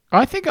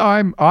I think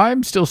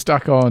I'm still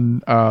stuck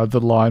on the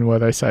line where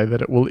they say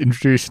that it will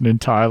introduce an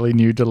entirely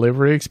new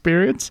delivery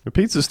experience. The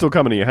pizza's still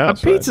coming to your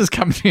house, A pizza's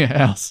coming to your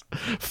house.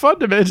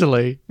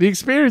 Fundamentally, the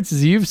experience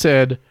is you've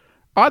said,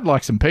 I'd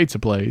like some pizza,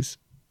 please.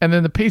 And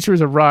then the pizza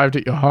has arrived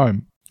at your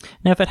home.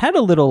 Now, if it had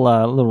a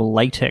little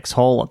latex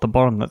hole at the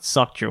bottom that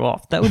sucked you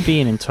off, that would be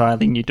an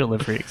entirely new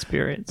delivery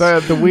experience.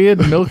 The weird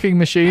milking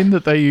machine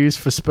that they use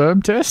for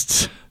sperm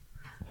tests.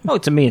 Oh,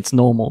 to me, it's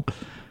normal.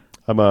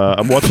 I'm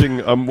watching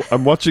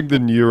the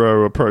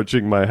Neuro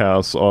approaching my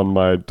house on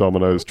my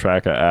Domino's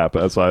tracker app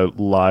as I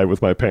lie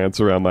with my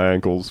pants around my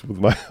ankles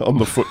on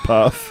the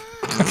footpath.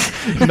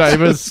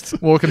 Neighbours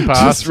walking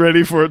past. Just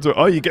ready for it to...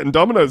 Oh, you're getting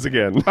Domino's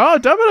again. Oh,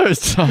 Domino's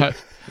tonight.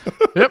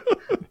 Yep.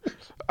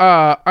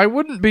 I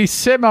wouldn't be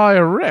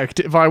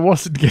semi-erect if I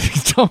wasn't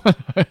getting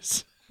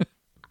Domino's.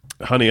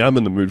 Honey, I'm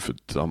in the mood for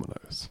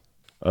Domino's.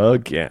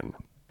 Again.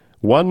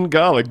 1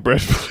 garlic bread,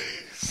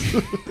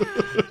 please.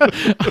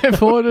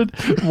 I've ordered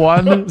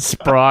 1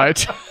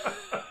 Sprite.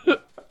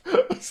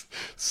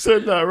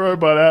 Send that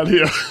robot out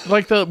here.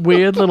 Like the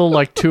weird little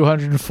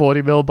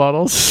 240ml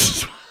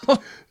bottles.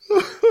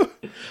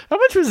 How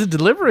much was the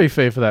delivery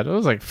fee for that? It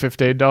was like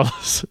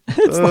 $15.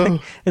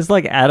 It's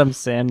like Adam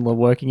Sandler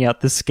working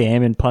out the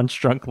scam in Punch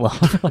Drunk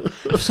Love.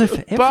 So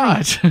for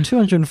every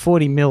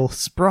 240 mil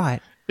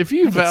Sprite, if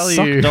you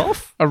value sucked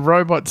off? a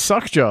robot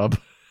suck job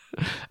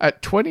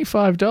at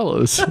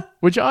 $25,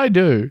 which I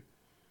do,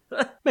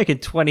 making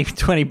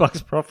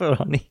 $20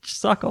 profit on each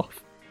suck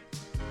off.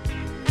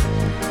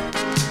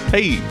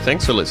 Hey,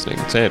 thanks for listening.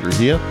 It's Andrew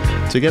here.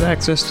 To get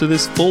access to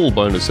this full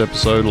bonus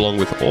episode along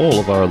with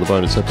all of our other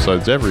bonus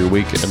episodes every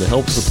week and to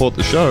help support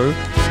the show,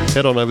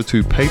 head on over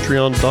to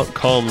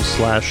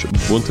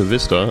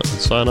patreon.com/BuntaVista and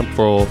sign up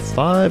for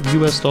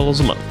 $5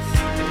 a month.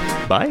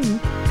 Bye.